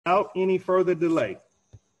Without any further delay,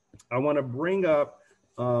 I want to bring up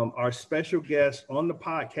our special guest on the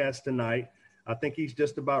podcast tonight. I think he's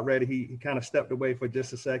just about ready. He kind of stepped away for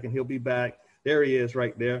just a second. He'll be back. There he is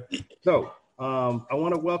right there. So I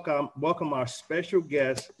want to welcome our special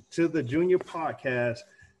guest to the Junior Podcast,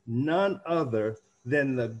 none other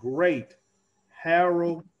than the great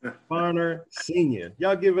Harold Varner Sr.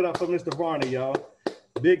 Y'all give it up for Mr. Varner, y'all.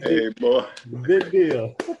 Big deal. Hey, boy. Big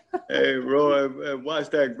deal. Hey, Roy, watch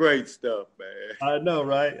that great stuff, man. I know,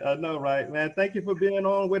 right? Man, thank you for being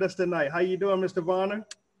on with us tonight. How you doing, Mr. Varner?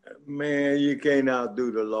 Man, you can't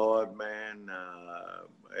outdo the Lord, man.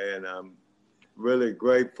 And I'm really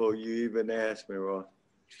grateful you even asked me, Roy,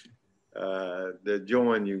 to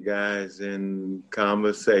join you guys in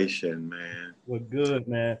conversation, man. Well, good,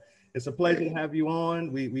 man. It's a pleasure to have you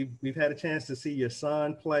on. We've had a chance to see your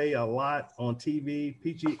son play a lot on TV,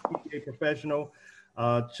 PGA professional.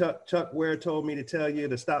 Chuck Ware told me to tell you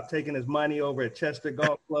to stop taking his money over at Chester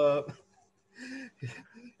Golf Club.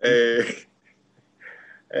 Hey,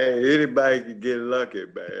 anybody can get lucky,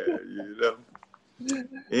 man, you know?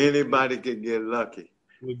 Anybody can get lucky.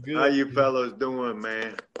 Well, good. How you fellas doing,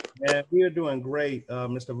 man? Man, we are doing great,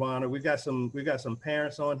 Mr. Varner. We got some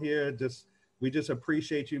parents on here. We just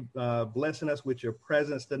appreciate you blessing us with your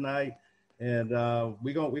presence tonight, and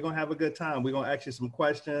we're gonna have a good time. We're gonna ask you some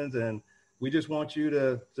questions, and we just want you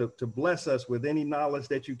to bless us with any knowledge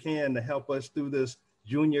that you can to help us through this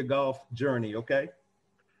junior golf journey. Okay?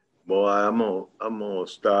 Boy, I'm gonna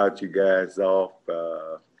start you guys off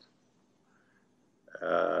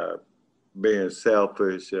being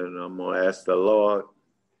selfish, and I'm gonna ask the Lord.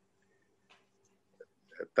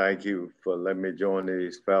 Thank you for letting me join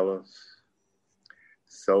these fellas.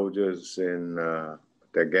 Soldiers in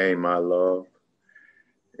the game I love.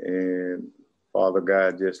 And Father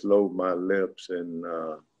God, just load my lips and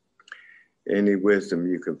any wisdom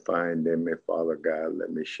you can find in me, Father God,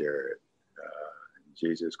 let me share it. In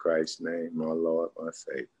Jesus Christ's name, my Lord, my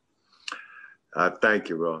Savior. I thank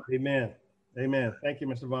you, Roy. Amen. Amen. Thank you,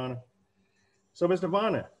 Mr. Varner. So, Mr.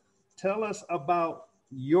 Varner, tell us about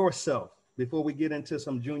yourself before we get into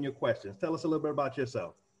some junior questions. Tell us a little bit about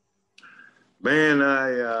yourself. Man,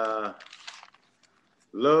 I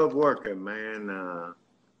love working, man.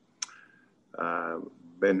 I've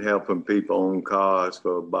been helping people own cars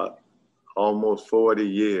for about almost 40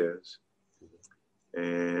 years.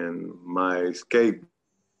 And my escape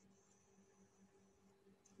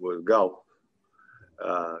was golf.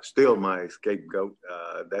 Still my scapegoat.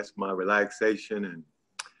 That's my relaxation and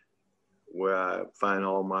where I find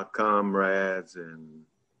all my comrades, and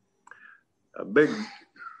a big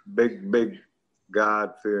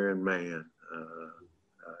God-fearing man.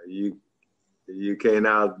 You can't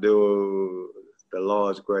outdo the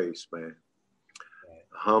Lord's grace, man.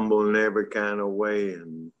 Humble in every kind of way,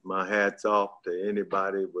 and my hat's off to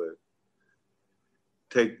anybody would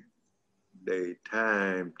take their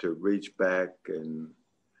time to reach back and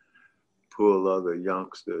pull other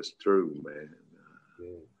youngsters through, man.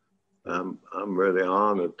 I'm really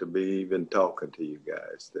honored to be even talking to you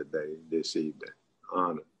guys today, this evening.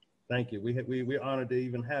 Honored. Thank you. We're honored to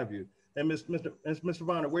even have you. And Mr.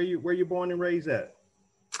 Varner, where you born and raised at?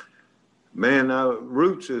 Man, our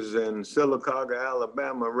roots is in Sylacauga,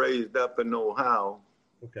 Alabama, raised up in Ohio.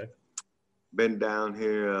 Okay. Been down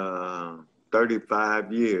here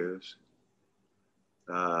 35 years.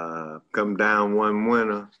 Come down one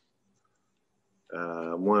winter,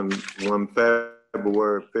 one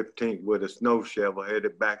February 15th with a snow shovel,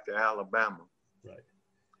 headed back to Alabama. Right.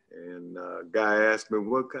 And guy asked me,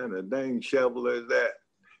 what kind of dang shovel is that?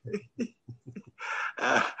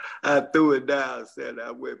 I threw it down, said I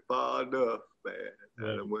went far enough, man.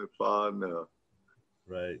 Right. I went far enough.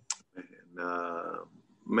 Right. And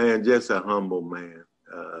man, just a humble man.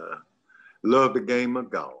 Love the game of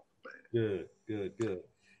golf, man. Good.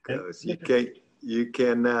 Because you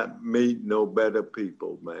cannot meet no better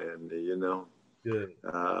people, man, you know. Good.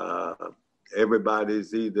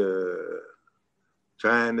 Everybody's either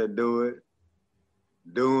trying to do it,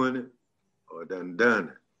 doing it, or done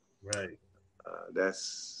it. Right.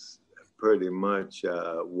 That's pretty much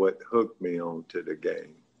what hooked me onto the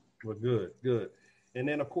game. Well, good. And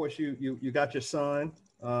then, of course, you got your son,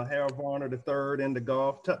 Harold Varner III, into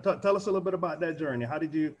golf. Tell us a little bit about that journey. How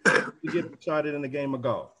did you get started in the game of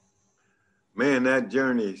golf? Man, that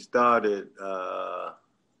journey started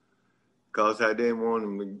because I didn't want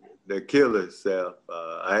him to kill himself.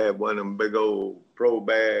 I had one of them big old pro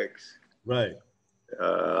bags. Right.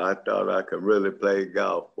 I thought I could really play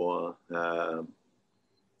golf for him.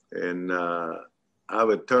 And I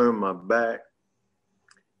would turn my back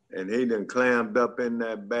and he done clammed up in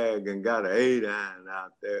that bag and got an 8-iron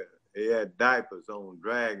out there. He had diapers on,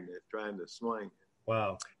 dragging it, trying to swing it.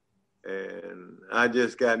 Wow. And I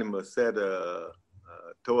just got him a set of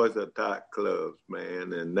Toys R Tot clubs,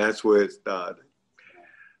 man, and that's where it started.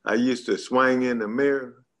 I used to swing in the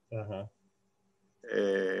mirror,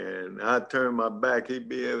 and I'd turn my back. He'd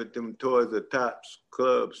be with them Toys R Tot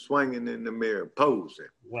clubs swinging in the mirror, posing.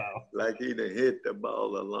 Wow. Like he done hit the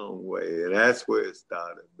ball a long way, and that's where it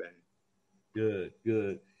started, man. Good,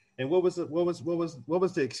 good. And what was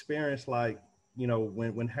the experience like? You know,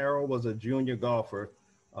 when Harold was a junior golfer,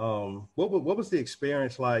 what was the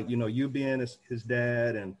experience like? You know, you being his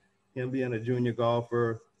dad and him being a junior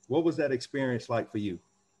golfer. What was that experience like for you?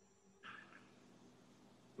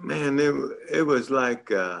 Man, it was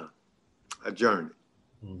like a journey.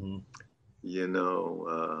 Mm-hmm. You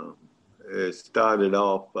know, it started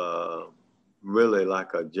off really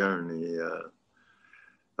like a journey.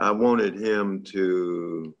 I wanted him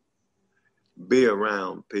to be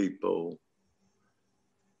around people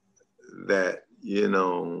that, you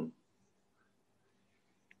know,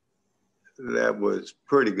 that was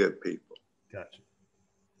pretty good people. Gotcha.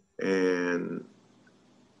 And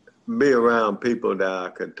be around people that I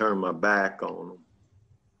could turn my back on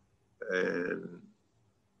them.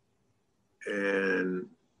 And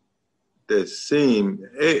the scene,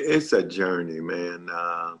 it's a journey, man.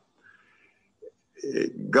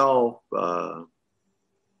 Golf,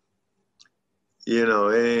 you know,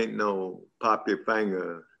 it ain't no pop your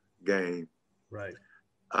finger game. Right.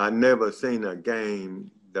 I never seen a game,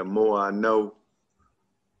 the more I know,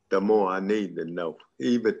 the more I need to know,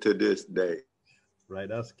 even to this day. Right,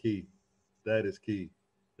 that's key. That is key.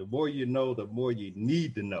 The more you know, the more you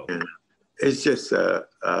need to know. And it's just a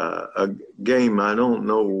game. I don't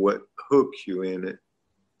know what hooks you in it.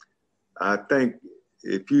 I think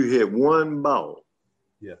if you hit one ball,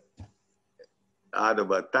 out of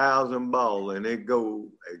 1,000 balls, and it go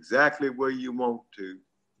exactly where you want to,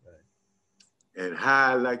 right, and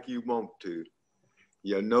high like you want to,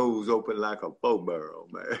 your nose open like a 4-barrel,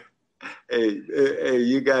 man. Hey,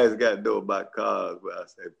 you guys got to know about cars when I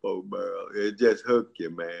say 4-barrel. It just hook you,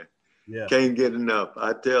 man. Yeah. Can't get enough.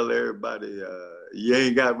 I tell everybody, you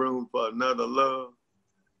ain't got room for another love,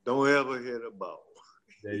 don't ever hit a ball.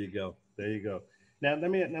 There you go. There you go. Now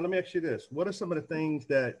let me ask you this. What are some of the things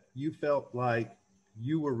that you felt like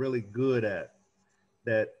you were really good at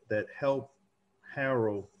that helped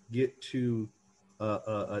Harold get to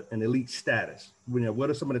an elite status? You know, what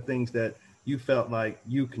are some of the things that you felt like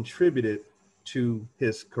you contributed to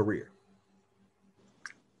his career?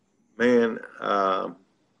 Man,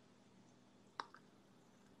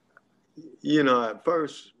 you know, I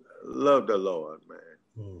first loved the Lord, man.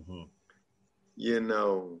 Mm-hmm. You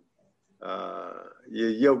know, you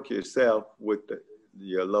yoke yourself with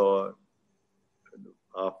your Lord,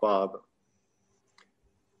 our Father.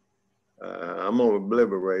 I'm gonna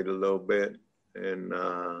obliterate a little bit, and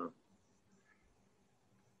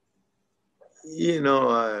you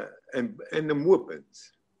know, and them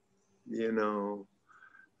whoopings, you know,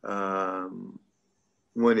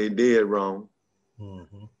 when he did wrong,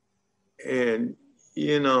 mm-hmm, and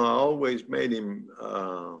you know, I always made him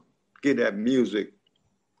get that music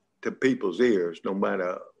to people's ears, no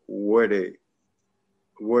matter where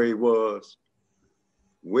he was,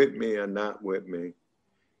 with me or not with me.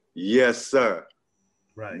 Yes, sir.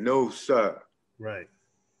 right. No, sir. Right.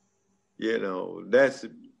 You know, that's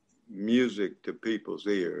music to people's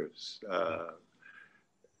ears.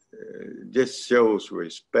 Just shows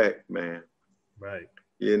respect, man. Right.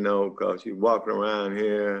 You know, because you're walking around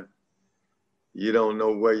here, you don't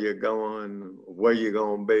know where you're going, where you're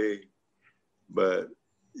going to be, but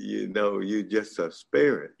you know, you're just a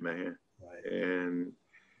spirit, man. Right. And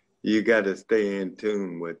you got to stay in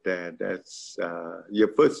tune with that. That's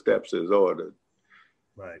your footsteps is ordered.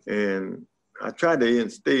 Right. And I try to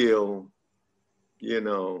instill, you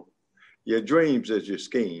know, your dreams is your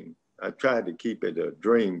scheme. I tried to keep it a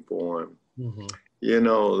dream for him. Mm-hmm. You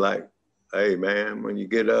know, like, hey, man, when you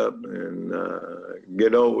get up and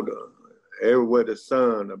get older, everywhere the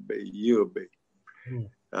sun will be, you'll be. Mm.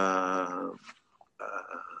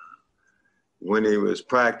 When he was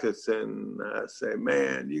practicing, I say,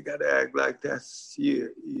 man, you got to act like that's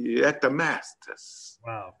you at the Masters.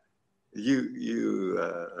 Wow.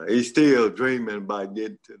 He's still dreaming about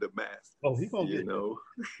getting to the Masters. Oh, he's gonna get know.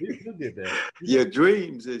 He'll get that. Your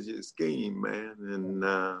dreams is your scheme, man, and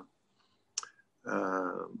I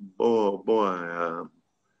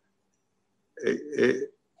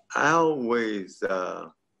always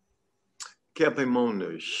kept him on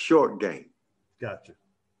the short game. Gotcha.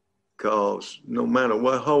 Because no matter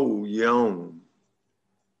what hole you're on,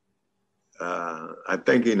 I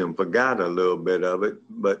think he done forgot a little bit of it,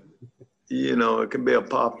 but you know, it can be a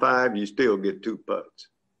par 5, you still get 2 putts.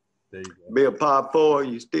 There you go. Be a par 4,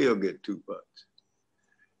 you still get 2 putts.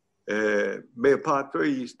 Be a par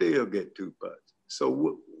 3, you still get 2 putts.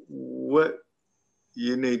 So what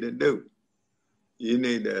you need to do, you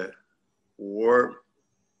need to work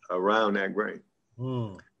around that green.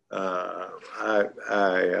 When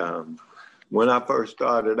I first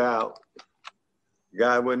started out,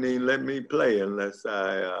 guy wouldn't even let me play unless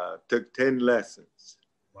I took 10 lessons.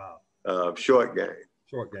 Wow. Of short game.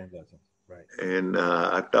 Short game lessons, right. And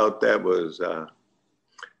I thought that was a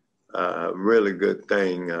really good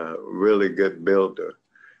thing, really good builder.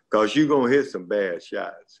 Because you're going to hit some bad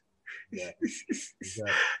shots. Yeah.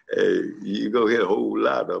 Exactly. Hey, you're going to hit a whole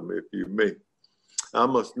lot of them if you me.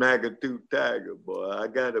 I'm a snagger-tooth tiger, boy. I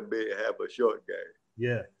got to have a short game.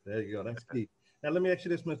 Yeah, there you go. That's key. Now, let me ask you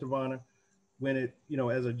this, Mr. Varner. When it, you know,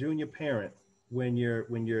 as a junior parent, when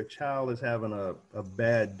your child is having a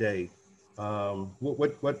bad day,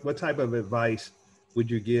 what type of advice would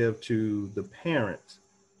you give to the parents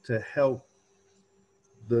to help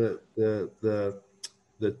the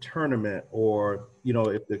tournament, or, you know,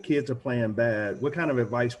 if the kids are playing bad, what kind of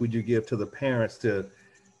advice would you give to the parents to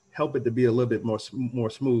help it to be a little bit more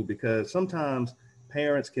smooth? Because sometimes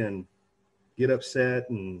parents can get upset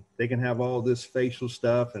and they can have all this facial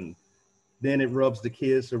stuff, and then it rubs the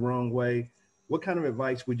kids the wrong way. What kind of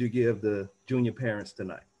advice would you give the junior parents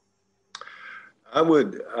tonight? I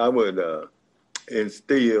would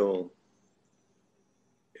instill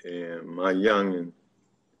in my youngin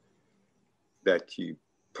that you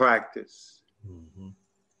practice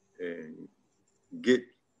and get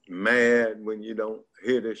mad when you don't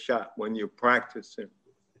hit a shot when you're practicing.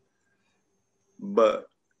 But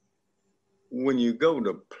when you go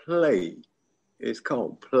to play, it's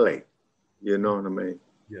called play. You know what I mean?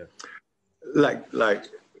 Yeah. Like,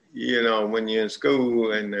 you know, when you're in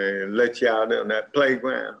school and they let you out on that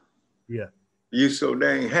playground. Yeah. You so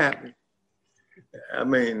dang happy. I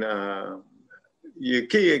mean, your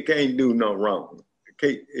kid can't do no wrong.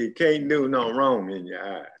 He can't do no wrong in your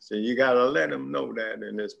eyes. So you got to let him know that,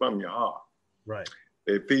 and it's from your heart. Right.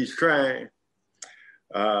 If he's trying,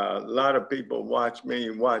 a lot of people watch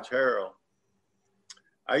Harold.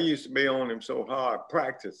 I used to be on him so hard,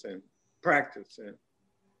 practicing,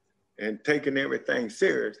 and taking everything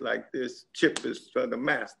serious, like this chip is for the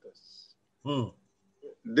masters.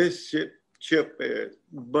 This chip is,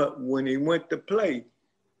 but when he went to play,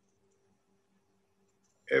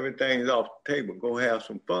 everything's off the table. Go have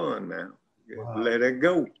some fun now. Wow. Let it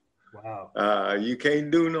go. Wow. You can't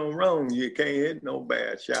do no wrong. You can't hit no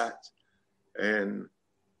bad shots. And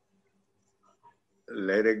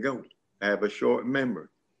let it go. Have a short memory.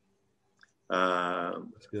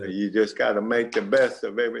 You just got to make the best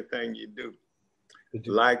of everything you do.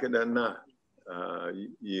 Like it or not.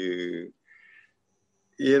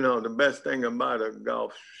 You know, the best thing about a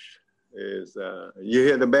golf is you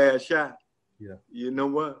hit a bad shot. Yeah. You know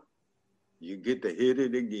what? You get to hit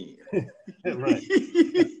it again. Right.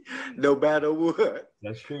 No matter what.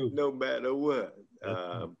 That's true. No matter what.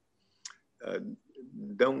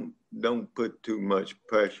 Don't put too much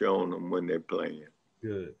pressure on them when they're playing.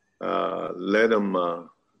 Good. Let them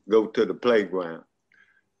go to the playground.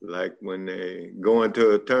 Like when they go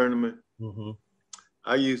into a tournament.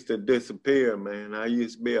 I used to disappear, man. I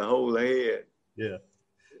used to be a whole head. Yeah.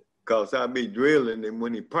 Because I'd be drilling him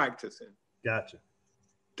when he practicing. Gotcha.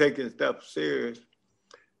 Taking stuff serious.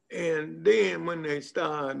 And then when they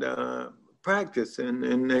start practicing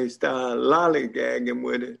and they start lollygagging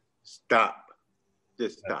with it, stop.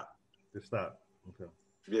 Just stop. Just stop. Okay.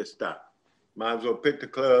 Just stop. Might as well pick the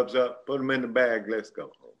clubs up, put them in the bag, let's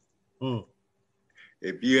go.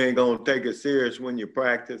 If you ain't going to take it serious when you're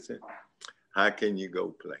practicing, how can you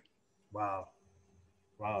go play? Wow.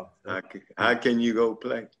 How can you go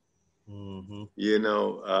play? You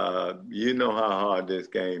know how hard this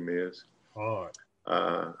game is. Hard.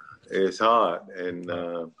 It's hard, and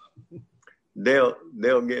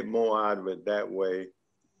they'll get more out of it that way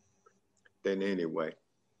than any way.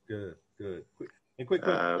 Good. And quick.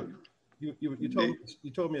 You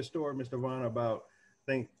told me a story, Mr. Varner, about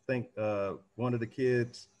think one of the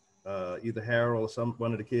kids, either Harold or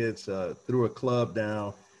one of the kids threw a club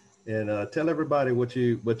down. And tell everybody what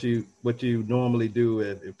you normally do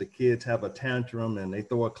if the kids have a tantrum and they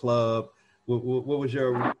throw a club. What was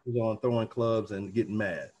your on throwing clubs and getting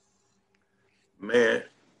mad? Man,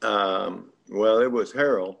 well, it was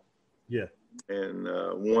Harold. Yeah. And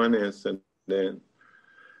one incident,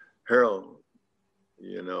 Harold,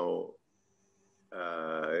 you know,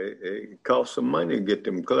 it cost some money to get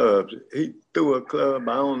them clubs. He threw a club.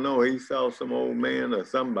 I don't know. He saw some old man or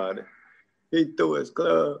somebody. He threw his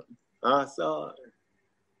club. I saw it.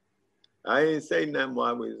 I ain't say nothing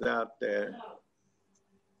while we was out there.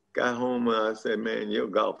 Got home and I said, man, your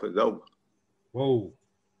golf is over. Whoa.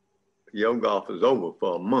 Your golf is over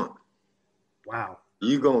for a month. Wow.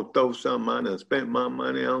 You gonna throw something I done spent my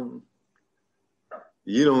money on?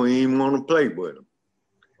 You don't even want to play with him.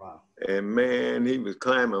 Wow. And man, he was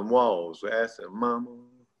climbing walls, asking mama,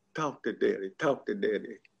 talk to daddy, talk to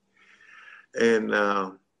daddy. And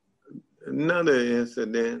another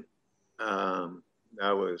incident,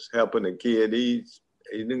 I was helping a kid. He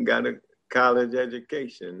didn't got a college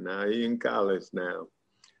education. Now he in college now.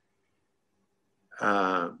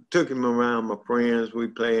 Took him around my friends. We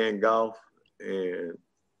playing golf, and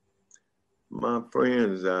my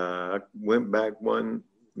friends went back one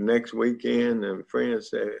next weekend, and friends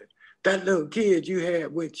said, "That little kid you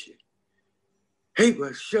had with you, he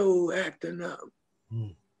was sure acting up."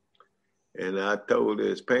 Mm. And I told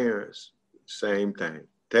his parents, same thing,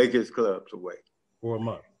 take his clubs away. For a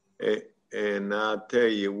month. And I'll tell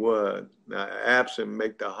you what, absent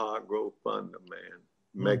make the heart grow fonder, man.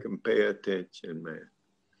 Make them pay attention, man.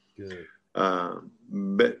 Good.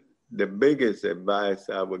 But the biggest advice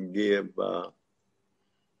I would give,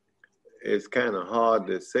 it's kind of hard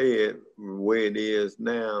to say it where it is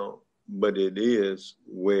now, but it is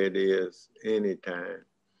where it is anytime.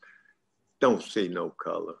 Don't see no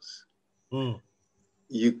colors. Mm.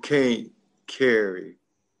 You can't carry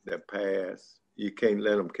the past. You can't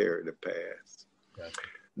let them carry the past. Gotcha.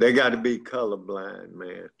 They got to be colorblind,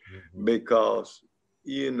 man, because,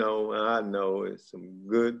 you know, I know it's some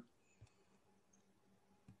good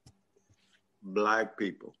Black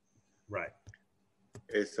people. Right.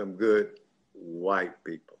 It's some good white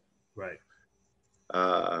people. Right.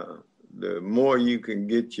 The more you can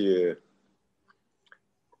get your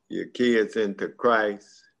kids into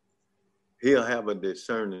Christ, he'll have a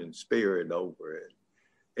discerning spirit over it.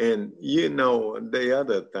 And, you know, the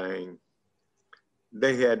other thing,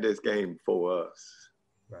 they had this game for us.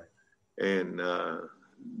 Right. And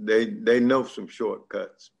they know some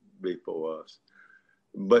shortcuts before us.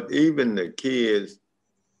 But even the kids,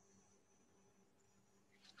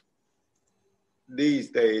 these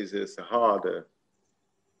days it's harder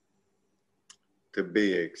to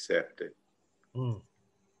be accepted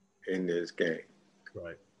in this game.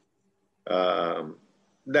 Right.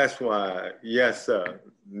 That's why, yes, sir,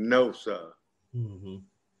 no, sir. Mm-hmm.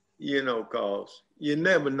 You know, cause you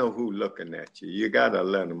never know who's looking at you. You gotta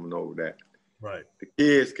let them know that. Right. The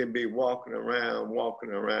kids can be walking around.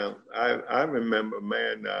 I remember,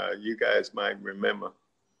 man, you guys might remember.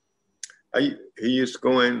 He used to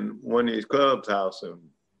go in one of these clubs house and,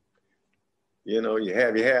 you know, you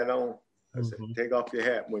have your hat on. I said, take off your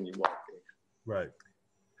hat when you walk in. Right.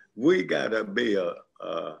 We gotta be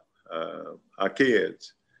our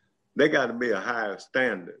kids, they gotta be a higher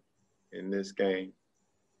standard in this game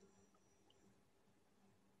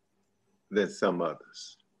than some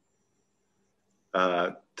others.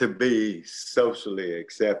 To be socially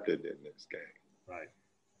accepted in this game. Right.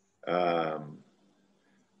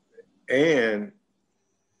 And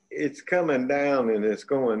it's coming down and it's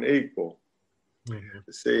going equal.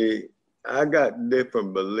 Mm-hmm. See, I got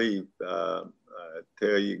different belief. I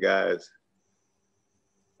tell you guys,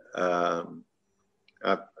 I'm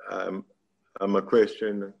a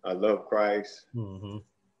Christian. I love Christ. Mm-hmm.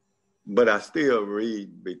 But I still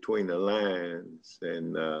read between the lines,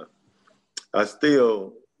 and I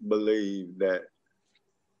still believe that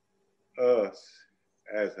us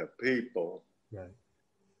as a people, right,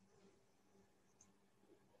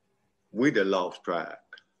 we the lost tribe.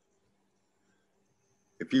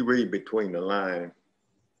 If you read between the lines,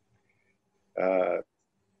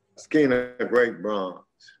 skin of great bronze.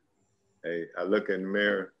 Hey, I look in the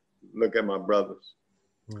mirror, look at my brothers,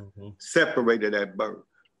 separated at birth.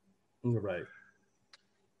 Right.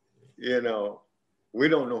 You know, we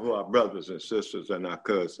don't know who our brothers and sisters and our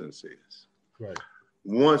cousins is. Right.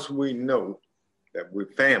 Once we know that we're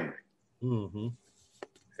family,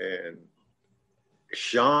 and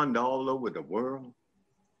shunned all over the world,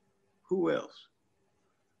 who else?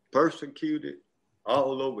 Persecuted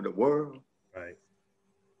all over the world. Right.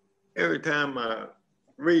 Every time I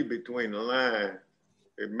read between the lines,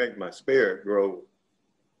 it makes my spirit grow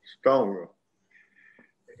stronger.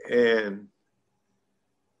 And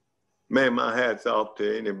man, my hat's off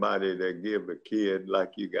to anybody that give a kid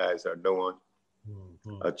like you guys are doing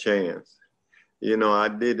a chance. You know, I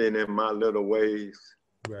did it in my little ways.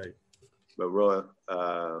 Right. But Roy,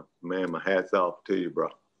 man, my hat's off to you, bro.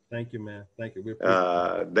 Thank you, man. Thank you. We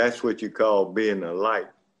appreciate That's what you call being a light.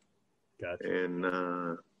 Gotcha. And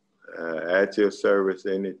at your service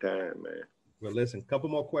anytime, man. Well, listen, a couple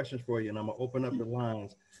more questions for you, and I'm gonna open up the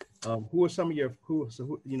lines. Who are some of your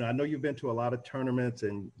I know you've been to a lot of tournaments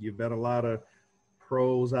and you've met a lot of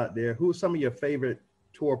pros out there. Who are some of your favorite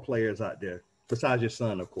tour players out there, besides your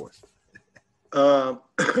son, of course?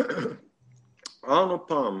 Arnold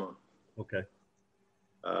Palmer. Okay.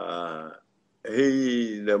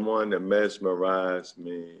 He the one that mesmerized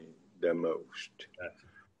me the most. Gotcha.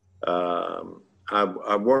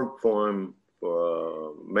 I worked for him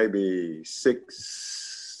for maybe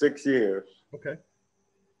six years. Okay.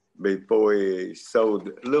 Before he sold,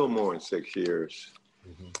 a little more than 6 years.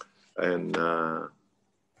 Mm-hmm. And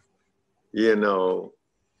you know,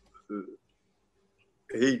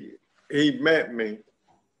 he met me,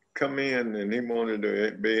 come in, and he wanted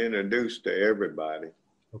to be introduced to everybody.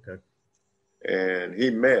 Okay. And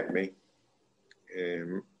he met me,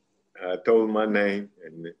 and I told him my name,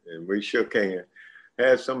 and we shook hands.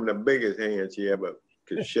 Had some of the biggest hands he ever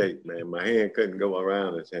could shake, man. My hand couldn't go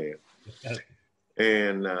around his hand.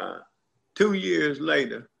 And 2 years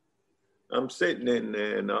later, I'm sitting in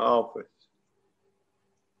there in the office,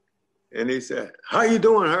 and he said, "How you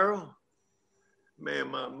doing, Harold?" Man,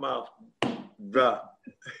 my mouth dropped.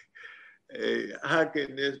 Hey, how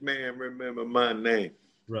can this man remember my name?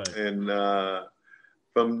 Right. And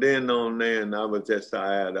from then on, then I was just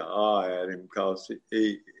I had an awe at him because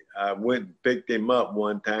I went and picked him up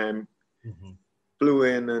one time, mm-hmm. flew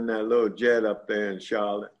in that little jet up there in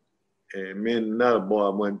Charlotte, and me and another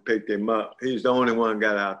boy went and picked him up. He's the only one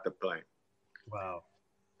got out the plane. Wow.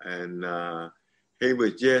 And he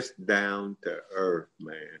was just down to earth,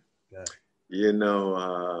 man. Yeah. You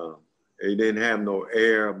know, he didn't have no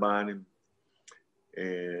air about him.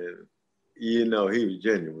 And, you know, he was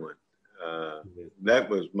genuine. That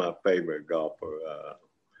was my favorite golfer.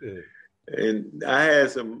 And I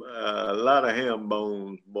had a lot of ham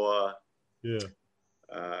bones, boy. Yeah.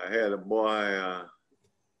 I had a boy,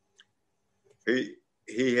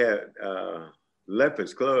 he had left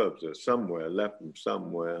his clubs or left them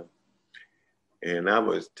somewhere. And I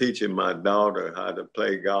was teaching my daughter how to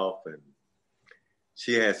play golf, and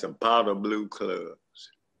she had some powder blue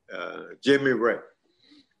clubs, Jimmy Ray.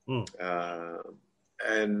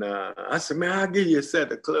 And I said, man, I'll give you a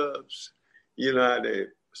set of clubs. You know how they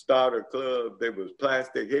starter club, they was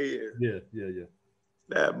plastic heads. Yeah.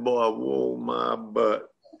 That boy wore my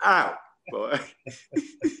butt out, boy.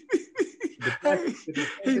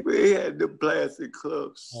 He had the plastic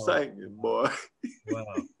clubs singing, boy.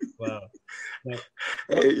 Wow.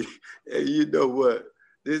 Hey, you know what?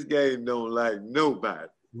 This game don't like nobody.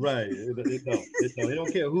 Right. It don't. It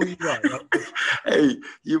don't care who you are. Hey,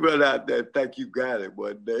 you run out there and think you got it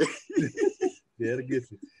one day. Yeah, it'll get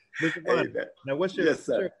you. Mr. Varner, now what's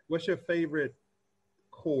your favorite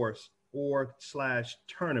course or /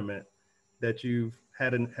 tournament that you've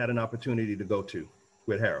had an opportunity to go to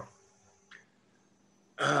with Harold?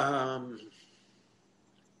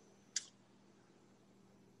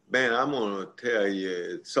 Man, I'm gonna tell you,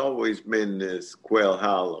 it's always been this Quail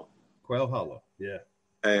Hollow. Quail Hollow, yeah.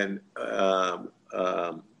 And I'll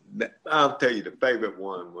tell you, the favorite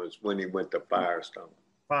one was when he went to Firestone.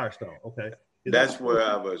 Firestone, okay. That's where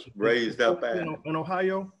I was raised up at. In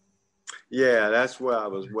Ohio? Yeah, that's where I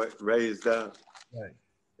was raised up. Right.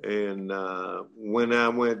 And when I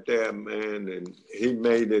went there, man, and he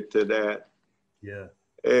made it to that, yeah,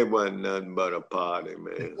 it wasn't nothing but a party,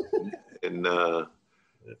 man. And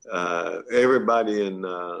everybody in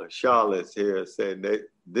Charlotte's here said,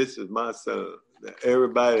 this is my son.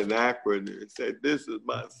 Everybody in Akron said, this is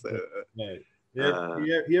my son. Right.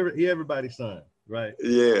 He everybody's son, right?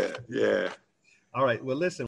 Yeah. All right. Well, listen.